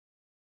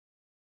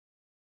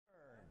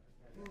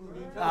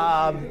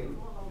All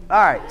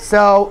right,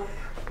 so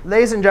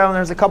ladies and gentlemen,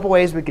 there's a couple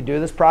ways we could do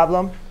this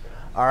problem.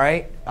 All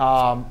right,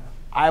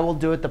 I will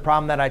do it the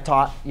problem that I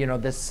taught.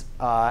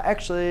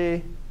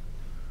 Actually,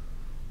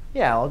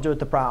 yeah, I'll do it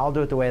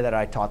the way that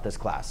I taught this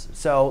class.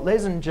 So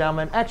ladies and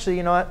gentlemen, actually,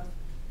 you know what?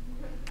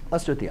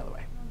 Let's do it the other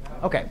way.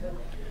 OK.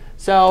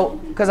 So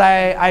because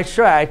I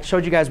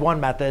showed you guys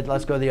one method,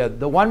 let's go the other.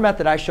 The one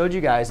method I showed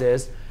you guys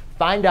is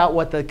find out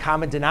what the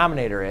common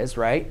denominator is,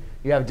 right?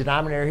 You have a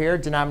denominator here,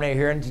 and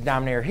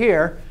denominator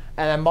here,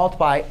 and then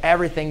multiply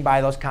everything by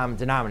those common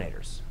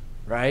denominators,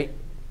 right?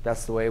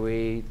 That's the way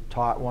we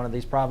taught one of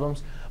these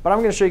problems. But I'm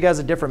going to show you guys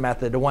a different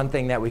method, the one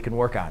thing that we can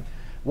work on.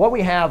 What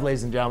we have,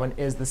 ladies and gentlemen,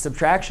 is the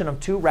subtraction of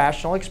two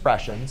rational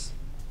expressions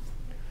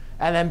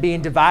and then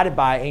being divided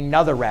by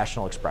another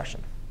rational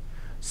expression.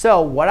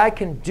 So what I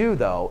can do,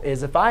 though,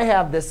 is if I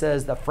have this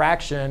as the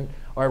fraction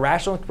or a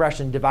rational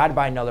expression divided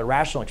by another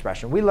rational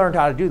expression, we learned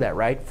how to do that,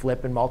 right?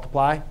 Flip and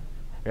multiply.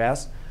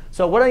 Yes?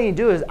 So what I need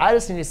to do is I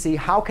just need to see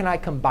how can I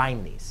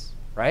combine these,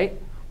 right?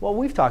 Well,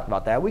 we've talked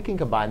about that. We can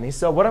combine these.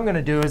 So what I'm going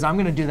to do is I'm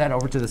going to do that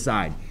over to the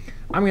side.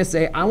 I'm going to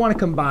say I want to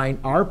combine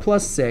r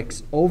plus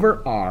 6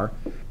 over r,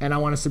 and I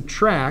want to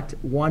subtract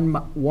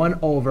 1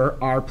 over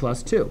r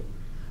plus 2.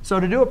 So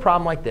to do a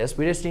problem like this,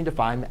 we just need to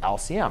find the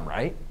LCM,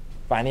 right?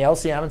 Find the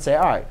LCM and say,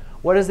 all right,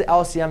 what is the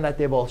LCM that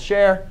they both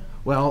share?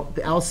 Well,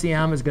 the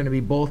LCM is going to be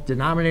both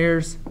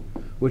denominators,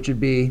 which would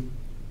be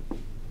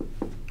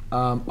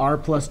r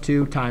plus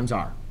 2 times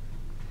r,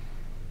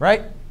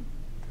 right?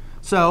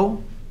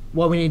 So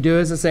what we need to do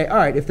is to say, all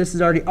right, if this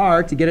is already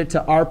r, to get it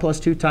to r plus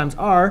 2 times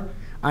r,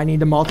 I need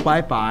to multiply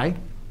it by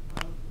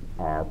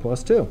r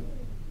plus 2.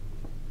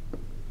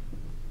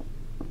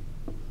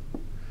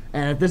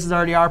 And if this is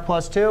already r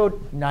plus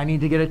 2, now I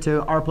need to get it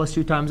to r plus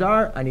 2 times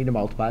r. I need to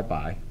multiply it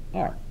by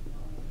r.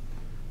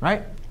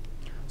 Right?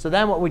 So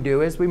then what we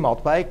do is we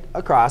multiply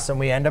across, and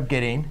we end up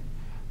getting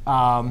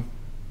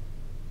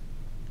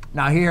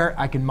now here,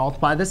 I can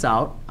multiply this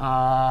out.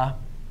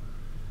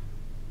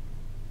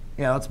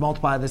 Yeah, let's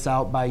multiply this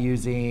out by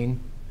using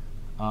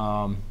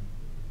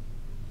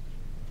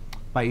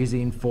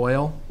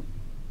FOIL.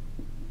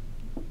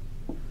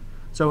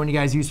 So when you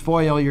guys use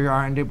FOIL, you're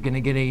end up going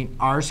to get a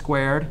r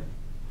squared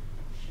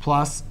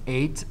plus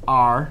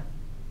 8r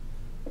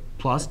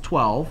plus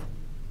 12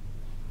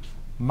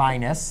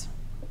 minus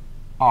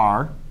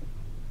r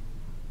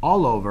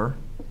all over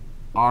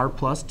r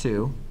plus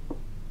 2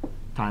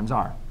 times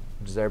r.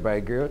 Does everybody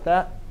agree with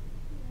that?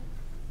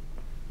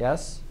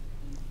 Yes?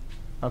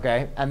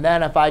 OK. And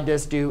then if I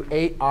just do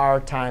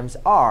 8r times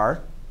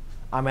r,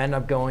 I'm end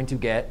up going to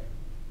get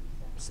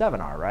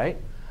 7r, right?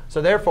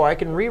 So therefore, I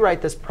can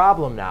rewrite this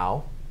problem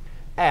now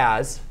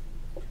as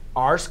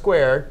r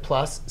squared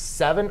plus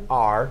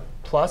 7r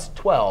plus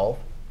 12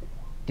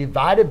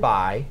 divided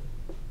by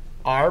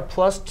r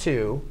plus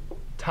 2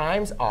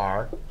 times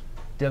r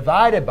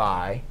divided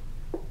by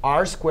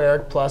r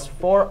squared plus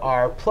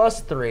 4r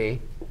plus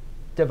 3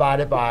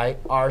 divided by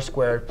r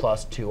squared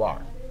plus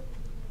 2r.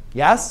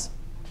 Yes?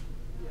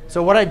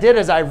 So what I did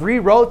is I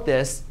rewrote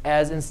this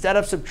as, instead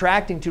of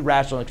subtracting two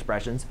rational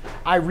expressions,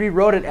 I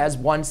rewrote it as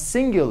one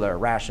singular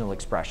rational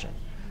expression.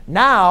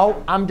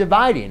 Now I'm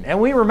dividing.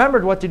 And we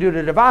remembered what to do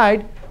to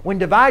divide. When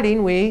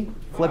dividing, we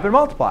flip and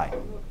multiply.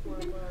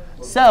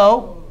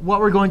 So what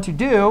we're going to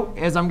do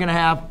is I'm going to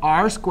have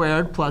r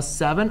squared plus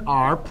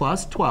 7r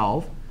plus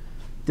 12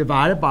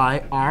 divided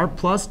by r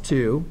plus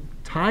 2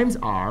 times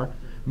r,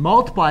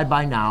 multiplied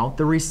by now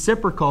the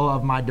reciprocal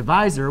of my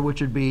divisor,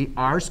 which would be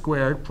r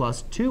squared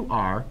plus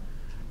 2r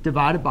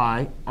divided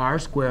by r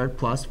squared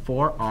plus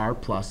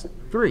 4r plus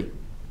 3.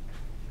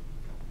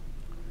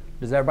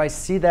 Does everybody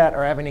see that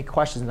or have any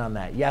questions on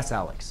that? Yes,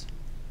 Alex?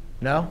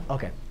 No?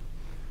 OK.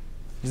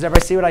 Does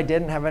everybody see what I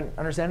did and have an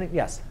understanding?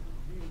 Yes.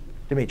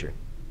 Dimitri.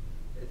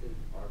 Isn't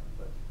r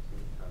plus 2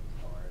 times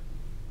r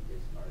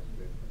is r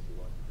squared plus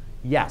 1?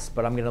 Yes,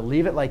 but I'm going to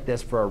leave it like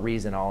this for a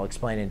reason. I'll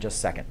explain in just a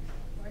second.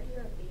 Why do you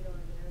have 8 on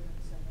there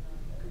and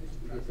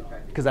 7 on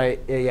there? Because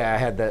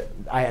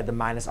I had the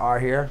minus r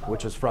here,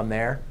 which was from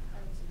there,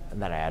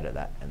 and then I added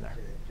that in there.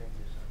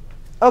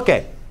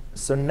 OK,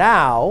 so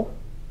now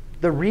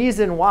the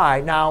reason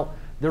why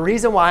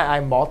I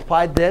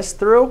multiplied this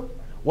through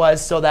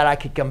was so that I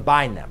could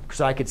combine them,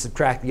 so I could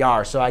subtract the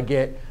r, so I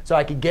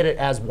could get it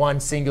as one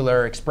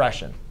singular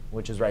expression,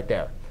 which is right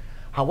there.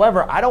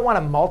 However, I don't want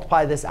to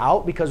multiply this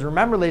out, because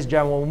remember, ladies and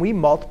gentlemen, when we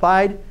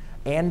multiplied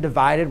and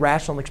divided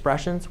rational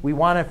expressions, we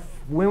want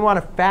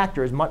to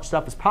factor as much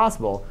stuff as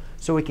possible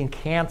so we can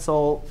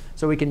cancel,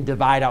 so we can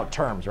divide out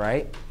terms,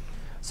 right?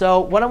 So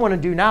what I want to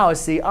do now is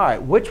see, all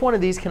right, which one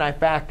of these can I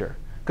factor?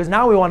 Because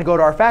now we want to go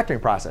to our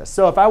factoring process.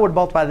 So if I would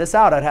multiply this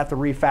out, I'd have to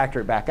refactor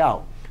it back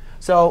out.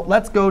 So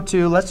let's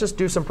just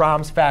do some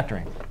problems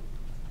factoring.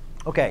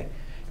 OK,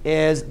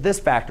 is this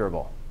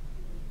factorable?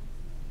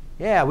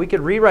 Yeah, we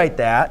could rewrite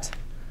that.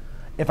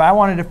 If I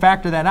wanted to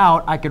factor that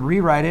out, I could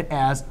rewrite it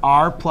as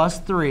r plus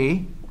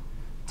 3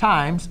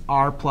 times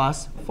r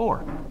plus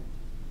 4.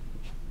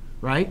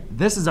 Right?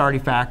 This is already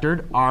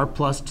factored, r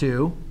plus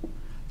 2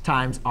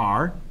 times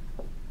r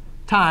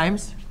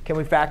times, OK, Can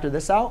we factor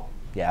this out?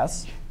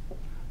 Yes.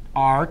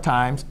 R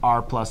times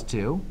R plus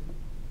 2.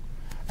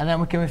 And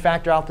then can we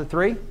factor out the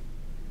 3?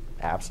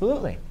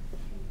 Absolutely.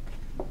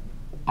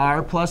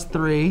 R plus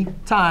 3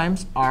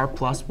 times R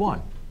plus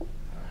 1.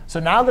 So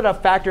now that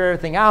I've factored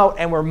everything out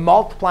and we're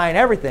multiplying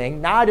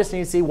everything, now I just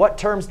need to see what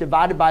terms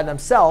divided by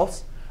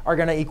themselves are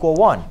going to equal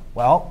 1.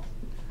 Well,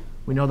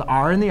 we know the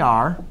R and the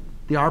R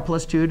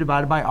plus 2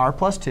 divided by R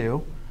plus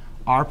 2,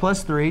 R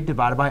plus 3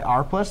 divided by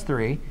R plus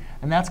 3.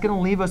 And that's going to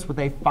leave us with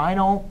a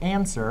final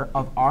answer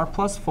of R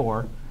plus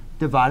 4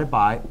 divided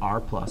by R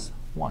plus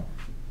 1.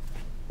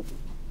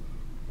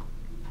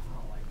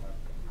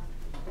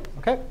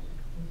 OK?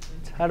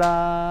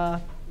 Ta-da!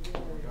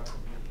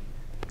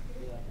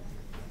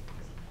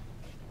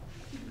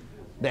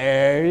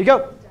 There you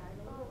go.